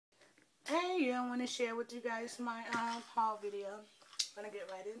Hey, I want to share with you guys my haul video. I'm gonna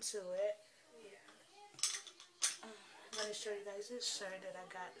get right into it. I'm gonna show you guys this shirt that I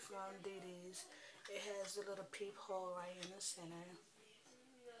got from DD's. It has a little peephole right in the center.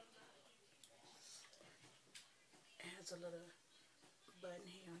 It has a little button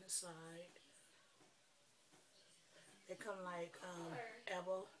here on the side. They come like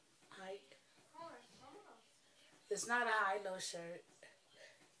elbow height. It's not a high-low shirt.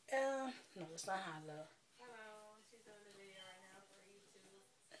 No, it's not high-low.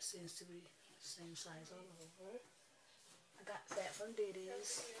 It seems to be the same size all over. I got that from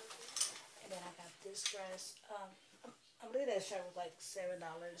DD's. And then I got this dress. I believe that shirt was like $7.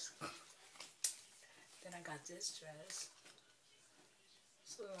 Then I got this dress.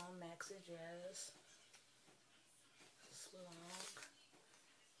 It's a long maxi dress. It's long.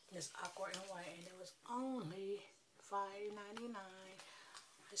 It's awkward and white, and it was only $5.99.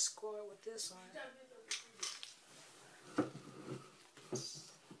 I scored with this one.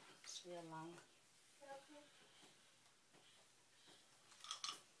 It's real long.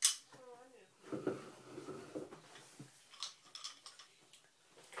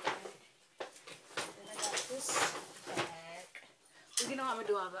 You know I'm gonna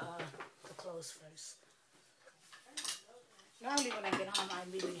do all the clothes first. Normally when I get home I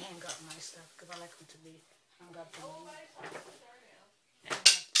immediately hang up my stuff because I like them to be hung up. And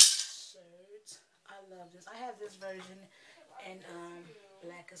shirts. I love this. I have this version in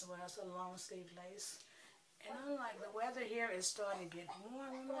black as well. It's a long sleeve lace. And I'm like, the weather here is starting to get warm.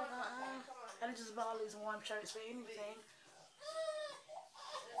 I'm like, I didn't just buy all these warm shirts for anything.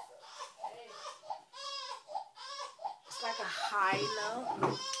 It's like a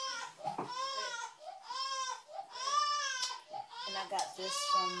high-low. And I got this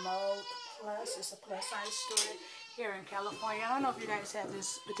from Mode Plus. It's a plus-size store here in California. I don't know if you guys have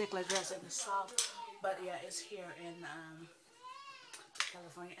this particular dress in the South, but yeah, it's here in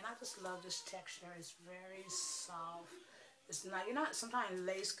California. And I just love this texture. It's very soft. It's not, sometimes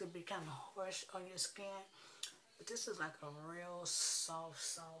lace could be kind of harsh on your skin, but this is like a real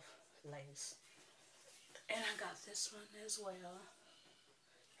soft lace. And I got this one as well.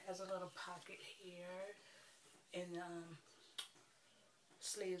 It has a little pocket here, and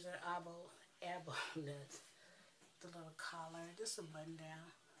sleeves are elbow length. The little collar. This is a button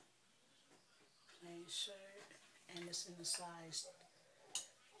down plain shirt, and it's in the size.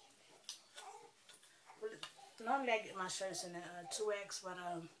 Well, normally I get my shirts in a 2X, but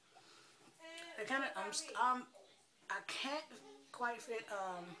I kind of I can't quite fit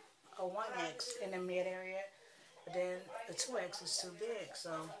a 1X in the mid area, but then the 2X is too big,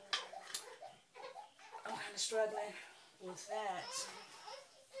 so I'm kind of struggling with that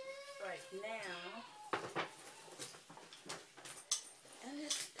right now. And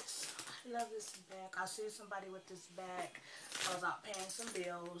I love this bag. I see somebody with this bag. I was out paying some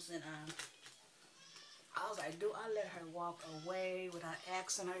bills, and I was like, do I let her walk away without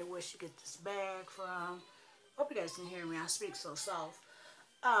asking her where she get this bag from? Hope you guys can hear me. I speak so soft.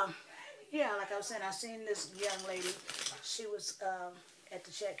 Yeah, like I was saying, I seen this young lady. She was at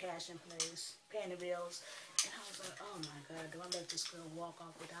the check cashing place, paying the bills, and I was like, oh my God, do I let this girl walk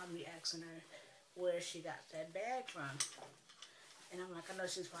off without me asking her where she got that bag from? And I'm like, I know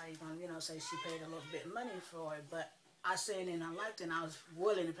she's probably gonna, say she paid a little bit of money for it, but I said and I liked it, and I was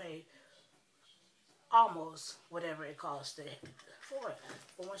willing to pay almost whatever it cost for it.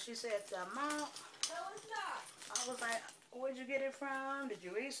 But when she said the amount, I was like, where'd you get it from? Did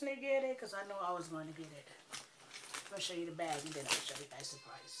you recently get it? Because I know I was going to get it. I'm going to show you the bag, and then I'll show you guys the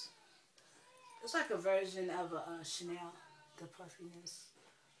price. It's like a version of a Chanel, the puffiness.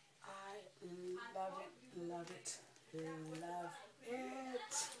 I love it, love it, love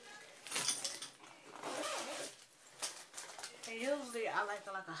it. And usually I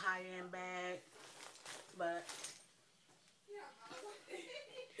like a high-end bag, but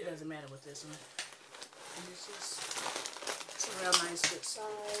it doesn't matter with this one. And it's a real nice good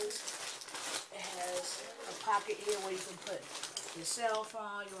size. It has a pocket here where you can put your cell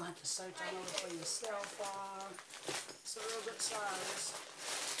phone. You don't have to search all over for your cell phone. It's a real good size.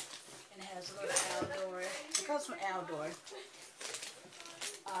 And it has a little outdoor. It comes from Outdoor.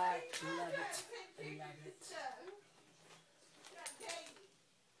 I love it. I love it.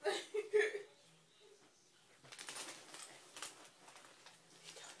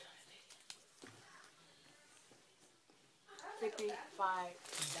 $55.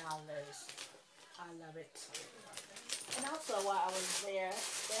 I love it. And also while I was there,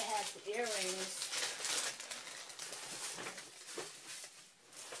 they had the earrings.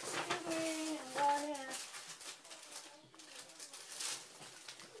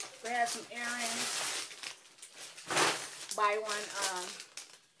 We had some earrings. Buy one, I'm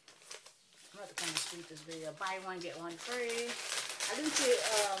going to kind of speed this video. Buy one, get one free. I didn't see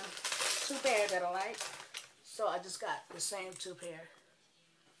 2 pairs that I like, so I just got the same 2 pair.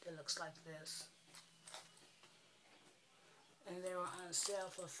 It looks like this. And they were on sale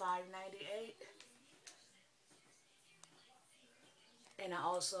for $5.98. And I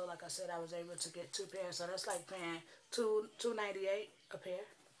also, like I said, I was able to get 2 pairs, so that's like paying $2.98 a pair,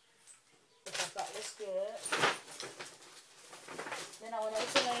 which I thought was good. Then I went over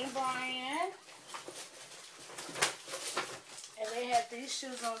to Lane Bryant, and they had these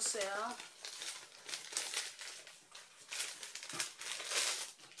shoes on sale.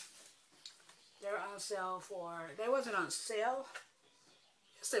 They were on sale for, they wasn't on sale.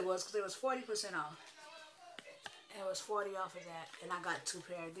 Yes, it was, because it was 40% off. And it was 40 off of that, and I got 2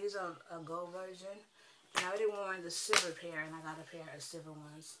 pairs. These are a gold version, and I already worn the silver pair, and I got a pair of silver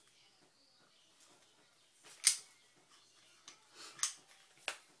ones.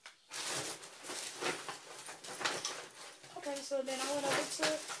 Okay, so then I went over to,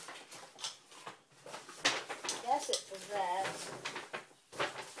 that's it for that.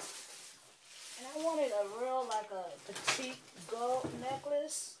 And I wanted a real, like a petite gold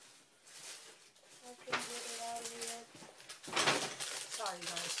necklace. I can't get it out of here. Sorry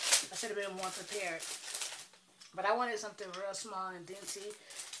guys, I should have been more prepared. But I wanted something real small and dainty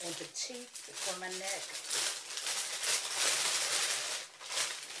and petite for my neck.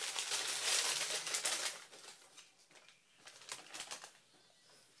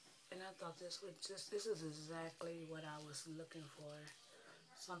 And I thought this is exactly what I was looking for.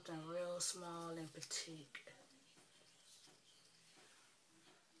 Something real small and petite.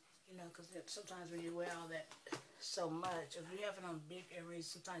 You know, because sometimes when you wear all that so much, if you have it on big earrings,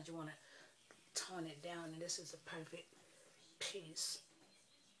 sometimes you want to tone it down, and this is a perfect piece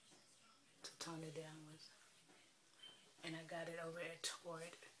to tone it down with. And I got it over at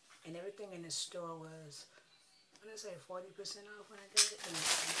Torrid, and everything in the store was, I'm going to say 40% off when I got it.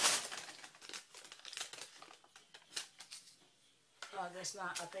 Oh, I guess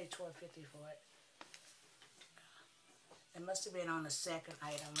not. I paid $12.50 for it. It must have been on the second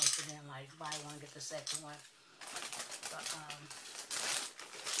item. Must have been like buy one, get the second one. But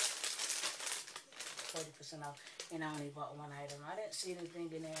 40% off. And I only bought 1 item. I didn't see anything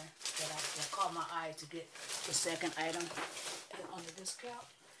in there that caught my eye to get the second item on the discount.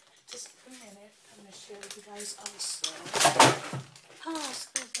 Just a minute. I'm going to share with you guys also. Oh,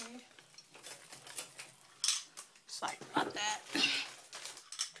 excuse me. Sorry about that.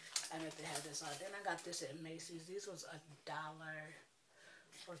 I meant to have this on. Then I got this at Macy's. These was $1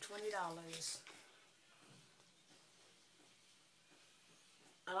 for $20.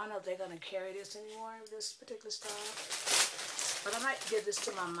 I don't know if they're going to carry this anymore, this particular style. But I might give this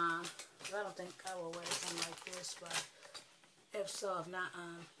to my mom. I don't think I will wear something like this. But if so, if not,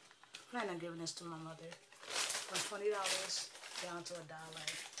 I plan on giving this to my mother. From $20 down to $1.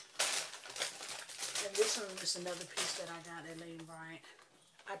 And this one is another piece that I got at Lane Bryant.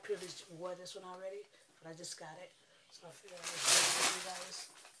 I previously wore this one already, but I just got it. So I figured I would share it with you guys.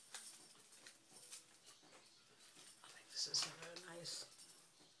 I think this is very nice.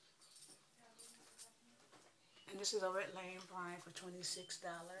 And this is over at Lane Bryant for $26.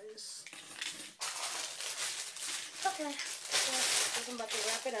 Okay, so I'm about to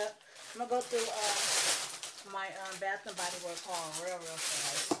wrap it up. I'm going to go through my Bath & Body Works haul real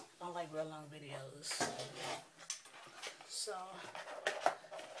fast. I don't like real long videos. So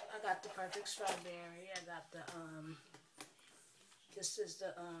I got the Perfect Strawberry. I got the this is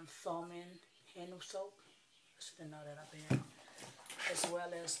the foaming hand soap. I should have known that up here. As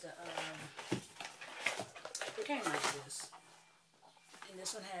well as the it came like this. And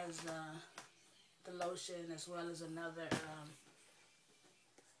this one has the lotion as well as another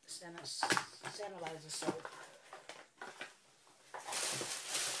sanitizer soap.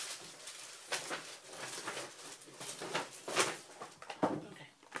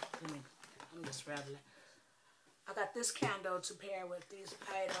 Rambling. I got this candle to pair with these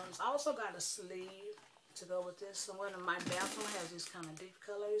items. I also got a sleeve to go with this. So one of my bathroom has these kind of deep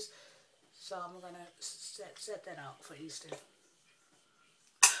colors. So I'm going to set that out for Easter.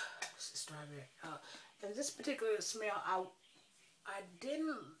 This is strawberry. And this particular smell, I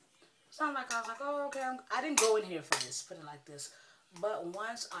didn't, sound like I was like, oh, okay. I didn't go in here for this, put it like this. But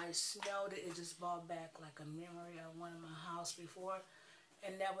once I smelled it, it just brought back like a memory of one in my house before.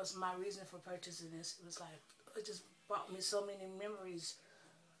 And that was my reason for purchasing this. It was like, it just brought me so many memories.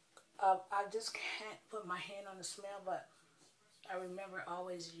 I just can't put my hand on the smell, but I remember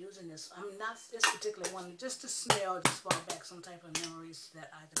always using this. I'm not this particular one, just the smell just brought back some type of memories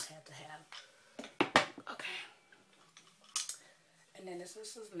that I just had Okay. And then this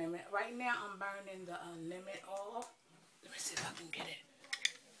is lemon. Right now I'm burning the lemon oil. Let me see if I can get it.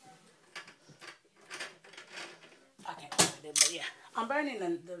 I can't find it, but yeah. I'm burning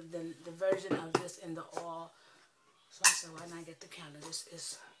the version of this in the oil. So I said, why not get the candle? This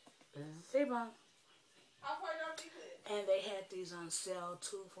is the bomb. And they had these on sale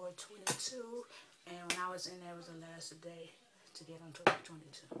 2 for $22. And when I was in there, it was the last day to get on 2 for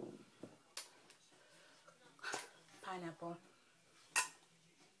 $22. Pineapple,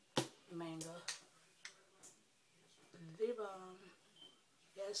 mango, the bomb.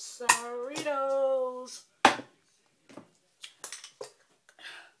 Yes, Doritos.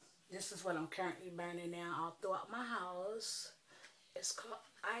 This is what I'm currently burning now all throughout my house. It's called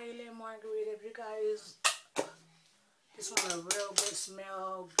Island Margarita. If you guys just want a real good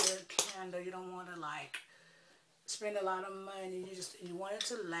smell, good candle, you don't want to like spend a lot of money. You want it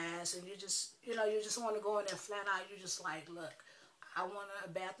to last, and you just want to go in there flat out. You just like, look, I want a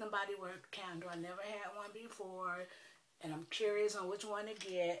Bath and Body Works candle. I never had one before, and I'm curious on which one to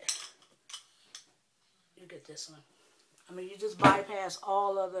get. You get this one. I mean, you just bypass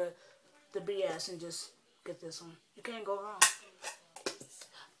all of the BS and just get this one. You can't go wrong.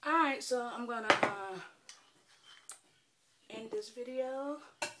 Alright, so I'm going to end this video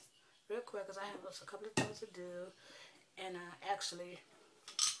real quick because I have a couple of things to do. And actually,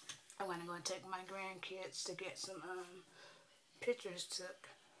 I'm going to go and take my grandkids to get some pictures took.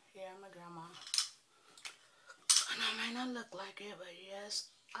 Yeah, my grandma. And I may not look like it, but yes,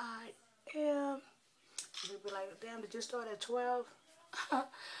 I am. You'll be like, damn, did you start at 12?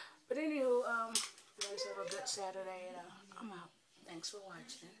 But anywho, you guys have a good Saturday, and I'm out. Thanks for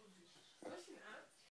watching.